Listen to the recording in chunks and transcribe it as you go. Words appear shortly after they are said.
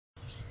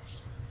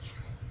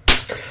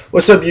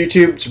What's up,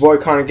 YouTube? It's your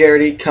boy Connor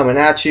Garrity coming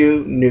at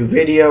you. New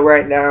video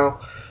right now.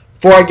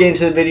 Before I get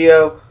into the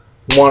video,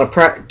 I want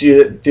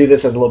to do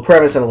this as a little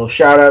premise and a little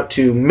shout out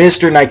to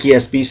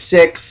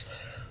MrNikesb6.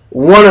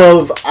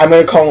 I'm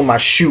going to call him my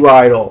shoe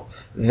idol.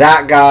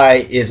 That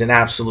guy is an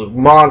absolute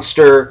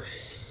monster.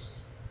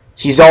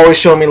 He's always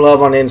shown me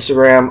love on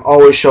Instagram,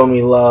 always shown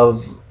me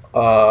love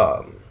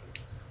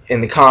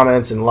in the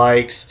comments and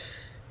likes.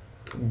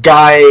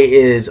 Guy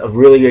is a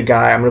really good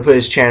guy. I'm going to put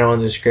his channel in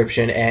the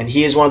description, and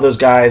he is one of those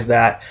guys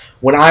that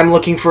when I'm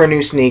looking for a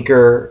new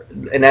sneaker,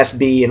 an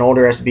SB, an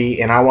older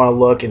SB, and I want to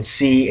look and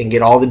see and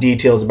get all the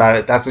details about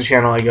it, that's the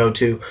channel I go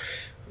to.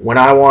 When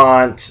I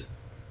want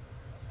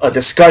a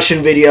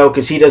discussion video,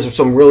 because he does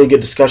some really good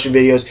discussion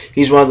videos,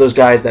 he's one of those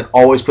guys that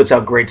always puts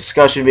out great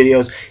discussion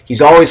videos.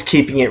 He's always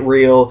keeping it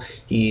real.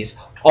 He's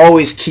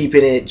always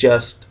keeping it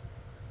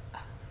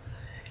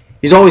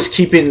he's always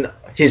keeping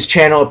his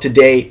channel up to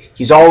date.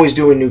 He's always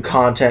doing new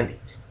content.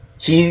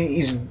 He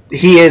is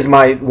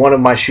one of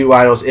my shoe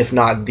idols, if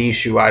not the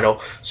shoe idol.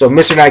 So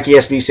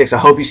MrNikesb6, I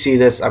hope you see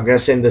this. I'm gonna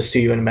send this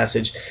to you in a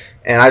message,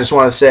 and I just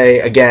want to say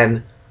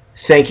again,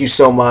 thank you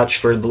so much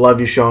for the love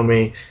you've shown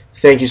me.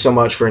 Thank you so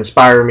much for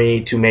inspiring me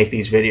to make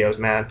these videos,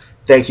 man.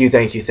 Thank you,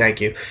 thank you,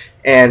 thank you.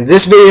 And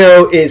this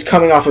video is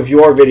coming off of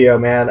your video,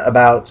 man,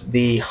 about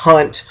the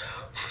hunt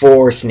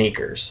for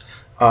sneakers.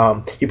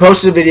 He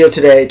posted a video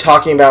today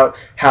talking about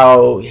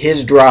how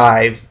his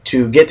drive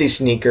to get these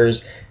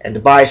sneakers and to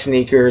buy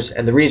sneakers,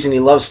 and the reason he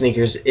loves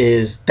sneakers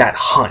is that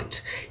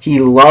hunt. He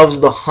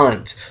loves the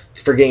hunt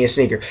for getting a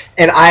sneaker,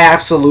 and I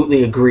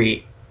absolutely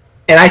agree.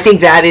 And I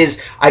think that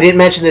is, I didn't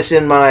mention this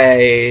in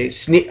my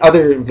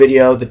other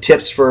video, the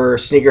tips for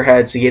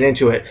sneakerheads to get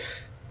into it.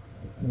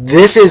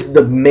 This is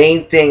the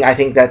main thing I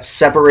think that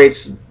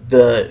separates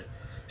the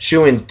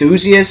shoe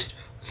enthusiast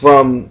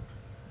from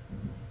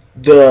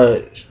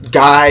the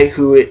guy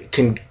who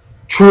can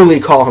truly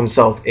call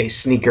himself a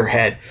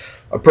sneakerhead,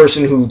 a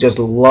person who just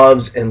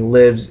loves and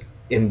lives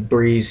and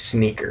breathes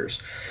sneakers,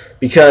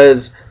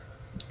 because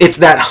it's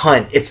that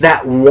hunt, it's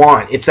that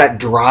want, it's that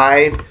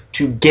drive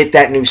to get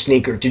that new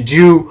sneaker, to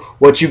do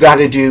what you got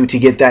to do to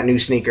get that new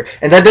sneaker.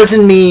 And that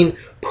doesn't mean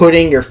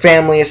putting your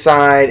family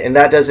aside, and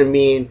that doesn't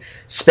mean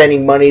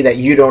spending money that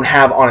you don't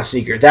have on a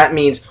sneaker. That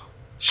means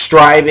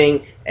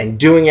striving and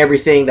doing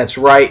everything that's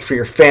right for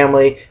your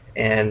family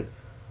and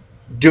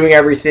doing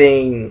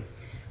everything,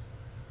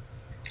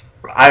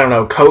 I don't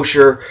know,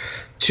 kosher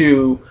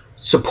to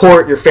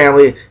support your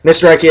family.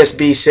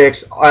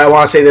 MrNikesb6, I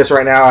want to say this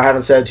right now, I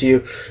haven't said it to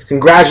you.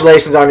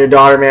 Congratulations on your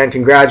daughter, man.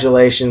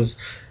 Congratulations.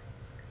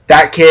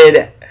 That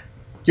kid,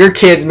 your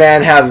kids,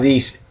 man, have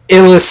these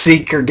illest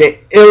sneaker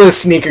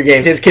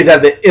game. His kids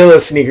have the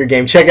illest sneaker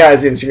game. Check out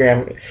his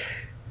Instagram.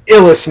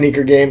 Illest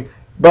sneaker game.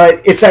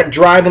 But it's that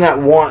drive and that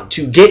want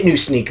to get new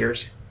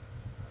sneakers.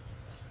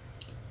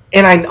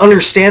 And I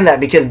understand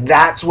that, because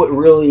that's what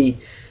really,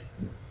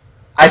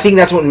 I think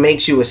that's what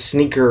makes you a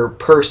sneaker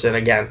person.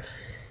 Again,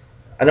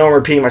 I know I'm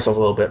repeating myself a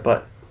little bit,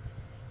 but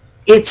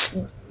it's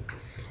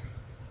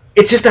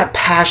just that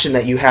passion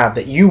that you have,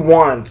 that you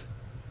want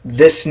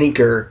this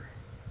sneaker,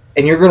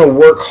 and you're going to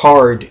work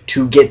hard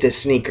to get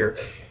this sneaker.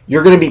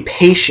 You're going to be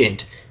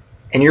patient,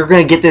 and you're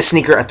going to get this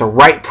sneaker at the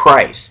right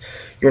price.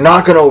 You're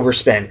not going to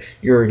overspend.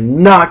 You're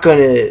not going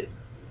to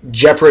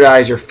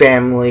jeopardize your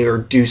family or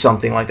do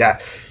something like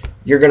that.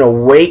 You're going to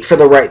wait for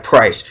the right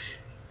price.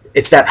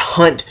 It's that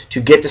hunt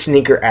to get the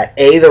sneaker at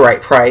A, the right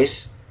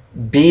price,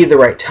 B, the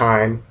right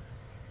time.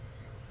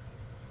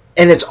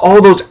 And it's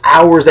all those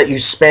hours that you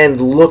spend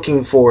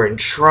looking for and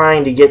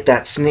trying to get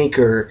that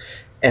sneaker,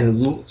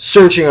 and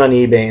searching on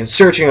eBay and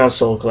searching on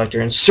Soul Collector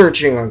and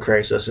searching on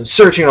Craigslist and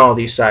searching on all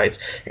these sites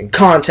and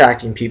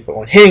contacting people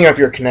and hitting up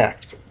your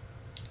Connect.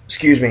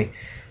 Excuse me.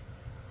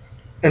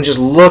 And just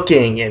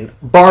looking and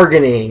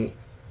bargaining.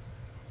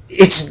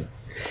 It's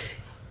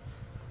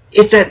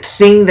that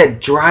thing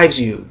that drives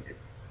you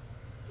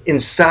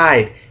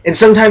inside. And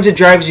sometimes it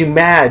drives you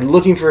mad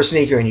looking for a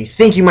sneaker, and you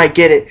think you might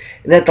get it,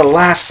 and at the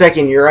last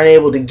second you're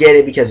unable to get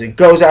it because it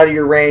goes out of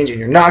your range and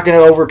you're not going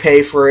to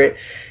overpay for it,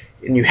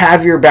 and you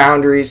have your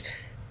boundaries.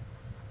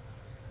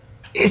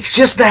 It's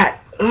just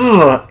that,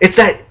 it's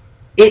that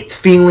it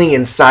feeling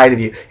inside of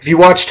you. If you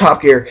watch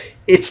Top Gear,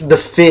 it's the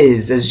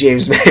fizz, as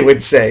James May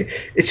would say.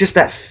 It's just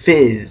that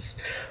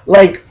fizz.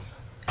 Like,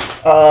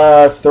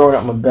 throwing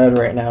up my bed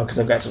right now because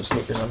I've got some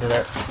sneakers under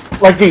there.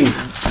 Like these.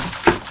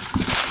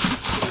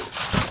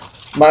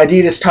 My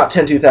Adidas Top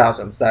 10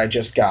 2000s that I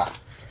just got.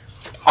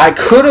 I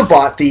could have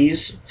bought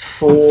these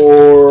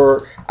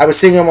for, I was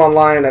seeing them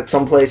online at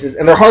some places,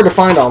 and they're hard to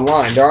find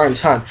online. There aren't a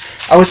ton.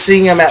 I was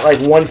seeing them at like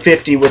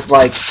 $150 with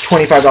like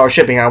 $25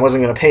 shipping, and I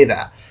wasn't going to pay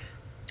that.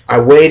 I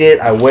waited.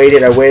 I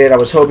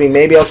was hoping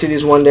maybe I'll see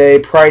these one day.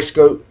 Price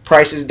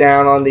is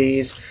down on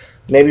these.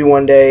 Maybe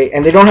one day.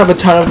 And they don't have a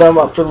ton of them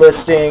up for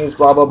listings,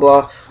 blah, blah,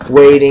 blah.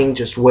 Waiting,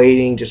 just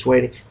waiting.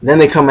 And then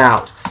they come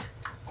out.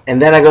 And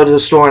then I go to the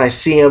store and I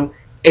see them.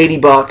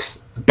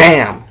 $80.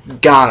 Bam.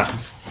 Got them.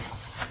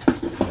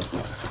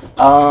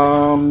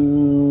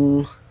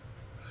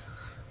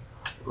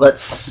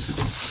 Let's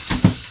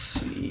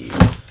see.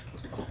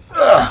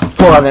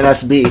 Pull out an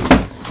SB.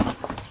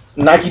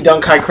 Nike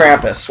Dunk High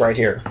Krampus right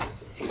here.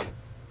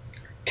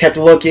 Kept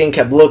looking.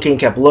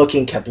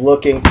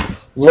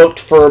 Looked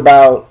for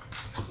about...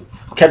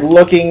 Kept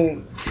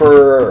looking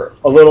for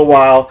a little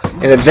while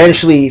and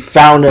eventually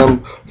found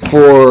them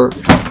for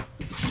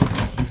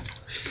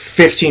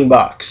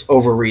 $15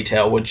 over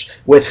retail, which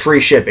with free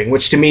shipping,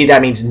 which to me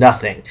that means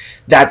nothing.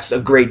 That's a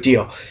great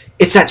deal.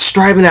 It's that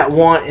strive and that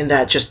want and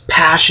that just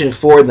passion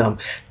for them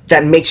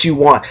that makes you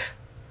want.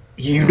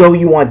 You know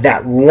you want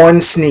that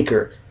one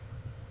sneaker.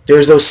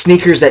 There's those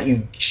sneakers that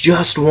you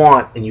just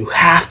want and you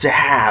have to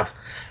have,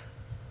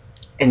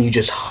 and you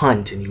just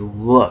hunt and you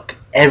look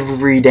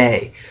every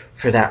day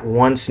for that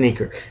one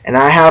sneaker. And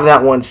I have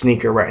that one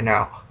sneaker right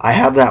now. I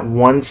have that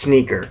one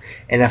sneaker,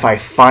 and if I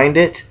find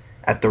it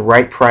at the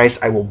right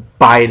price, I will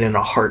buy it in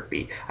a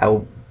heartbeat.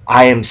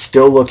 I am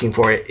still looking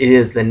for it. It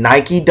is the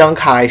Nike Dunk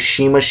High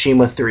Shima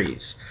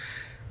 3s.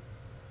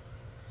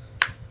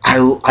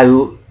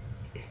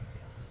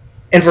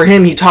 And for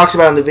him, he talks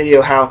about in the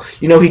video how,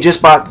 you know, he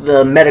just bought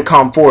the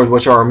Metacom 4s,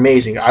 which are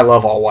amazing. I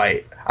love all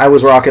white. I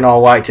was rocking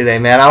all white today,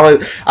 man. I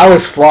was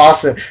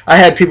flossing. I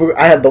had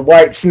the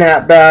white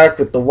snapback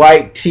with the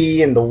white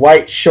tee and the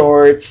white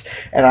shorts,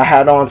 and I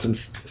had on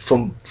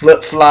some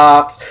flip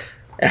flops.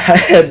 And I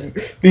had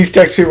these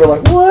text people were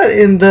like, "What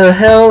in the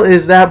hell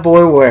is that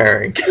boy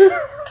wearing?"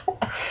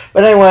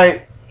 But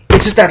anyway,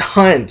 it's just that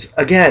hunt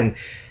again.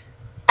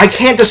 I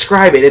can't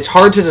describe it. It's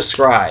hard to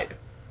describe.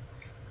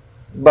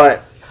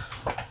 But,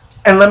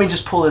 and let me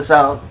just pull this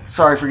out.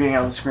 Sorry for getting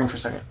out of the screen for a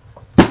second.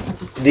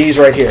 These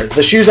right here.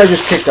 The shoes I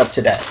just picked up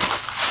today.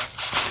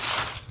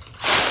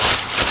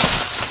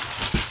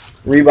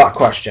 Reebok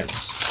questions.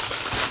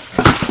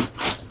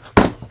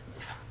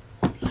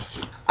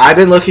 I've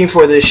been looking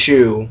for this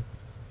shoe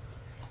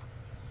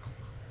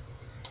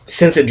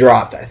since it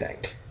dropped, I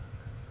think.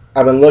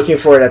 I've been looking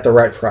for it at the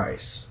right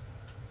price.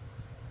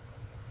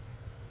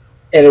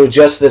 And it was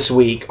just this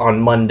week on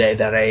Monday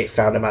that I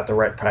found him at the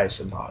right price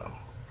and bought him.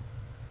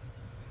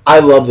 I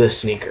love this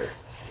sneaker.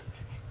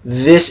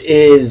 This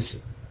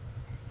is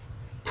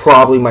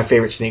probably my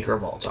favorite sneaker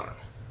of all time.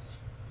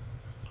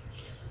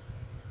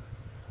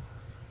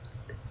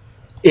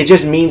 It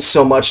just means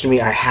so much to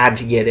me. I had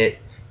to get it,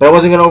 but I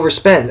wasn't going to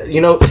overspend. You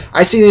know,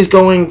 I see these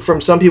going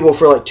from some people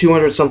for like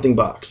 200 something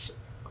bucks.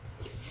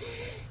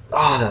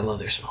 Oh, that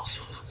leather smells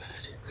so good.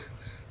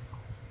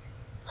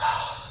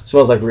 It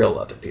smells like real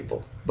leather,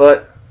 people.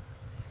 But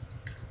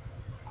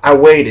I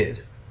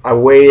waited. I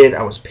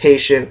was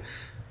patient.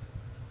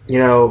 You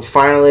know,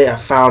 finally I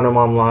found them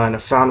online. I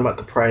found them at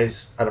a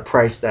price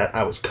that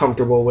I was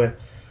comfortable with.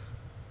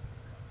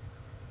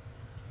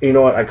 You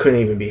know what? I couldn't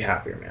even be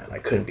happier, man. I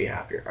couldn't be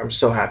happier. I'm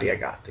so happy I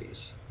got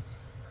these.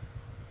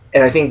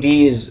 And I think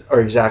these are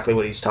exactly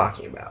what he's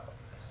talking about.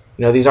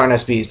 You know, these aren't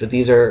SBs, but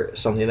these are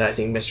something that I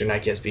think Mr.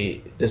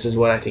 NikesB, this is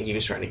what I think he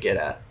was trying to get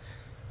at.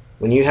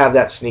 When you have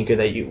that sneaker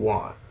that you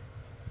want,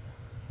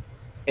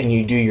 and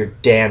you do your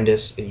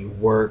damnedest, and you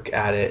work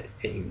at it,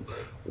 and you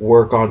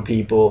work on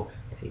people,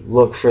 and you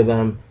look for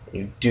them, and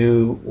you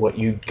do what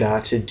you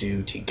got to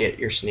do to get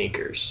your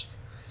sneakers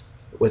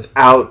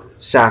without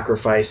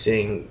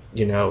sacrificing,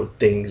 you know,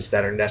 things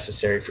that are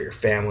necessary for your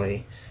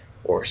family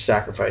or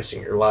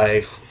sacrificing your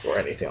life or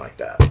anything like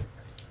that.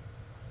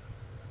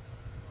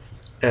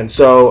 And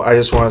so I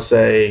just want to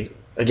say,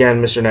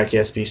 again, Mr.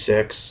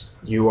 NikesB6,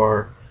 you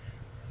are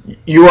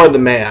the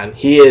man.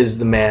 He is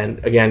the man.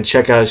 Again,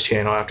 check out his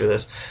channel after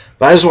this.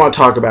 But I just want to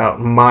talk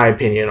about my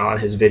opinion on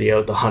his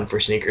video, The Hunt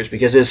for Sneakers,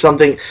 because it's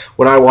something,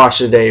 when I watched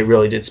today, it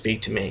really did speak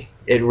to me.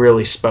 It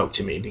really spoke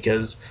to me,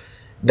 because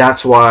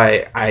that's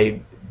why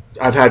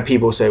I've had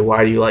people say,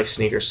 why do you like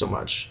sneakers so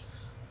much?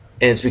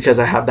 And it's because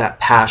I have that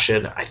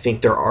passion. I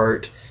think they're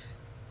art.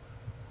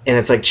 And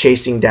it's like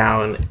chasing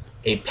down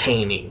a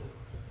painting.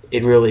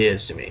 It really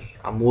is to me.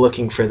 I'm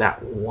looking for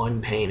that one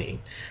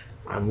painting.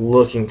 I'm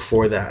looking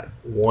for that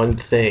one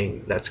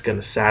thing that's going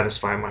to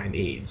satisfy my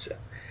needs.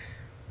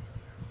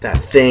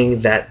 That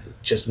thing that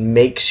just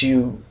makes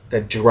you,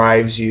 that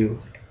drives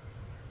you,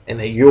 and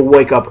that you'll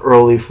wake up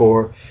early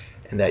for,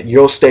 and that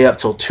you'll stay up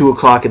till 2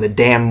 o'clock in the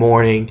damn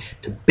morning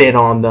to bid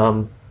on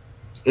them.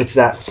 It's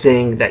that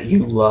thing that you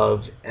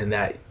love, and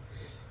that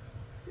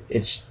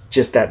it's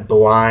just that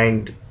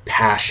blind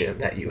passion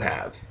that you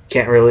have.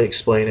 Can't really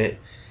explain it.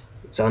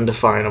 It's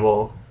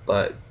undefinable,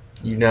 but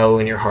you know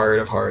in your heart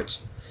of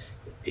hearts,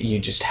 you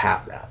just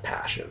have that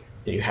passion.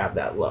 And you have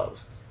that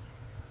love.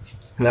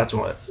 And that's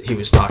what he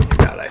was talking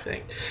about, I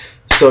think.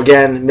 So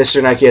again, Mr.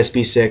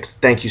 NikesB6,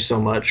 thank you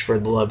so much for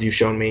the love you've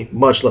shown me.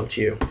 Much love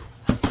to you.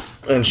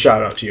 And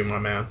shout out to you, my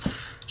man.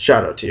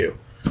 Shout out to you.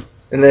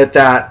 And at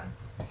that,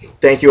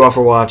 thank you all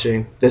for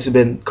watching. This has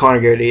been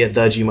Connor Garrity at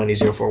the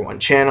GMoney041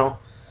 channel.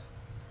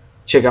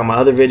 Check out my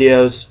other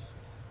videos.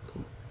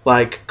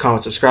 Like,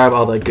 comment, subscribe,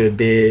 all that good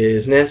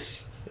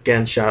business.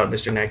 Again, shout out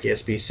Mr.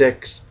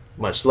 NikesB6.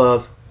 Much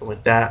love. And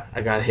with that,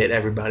 I gotta hit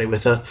everybody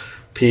with a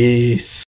peace.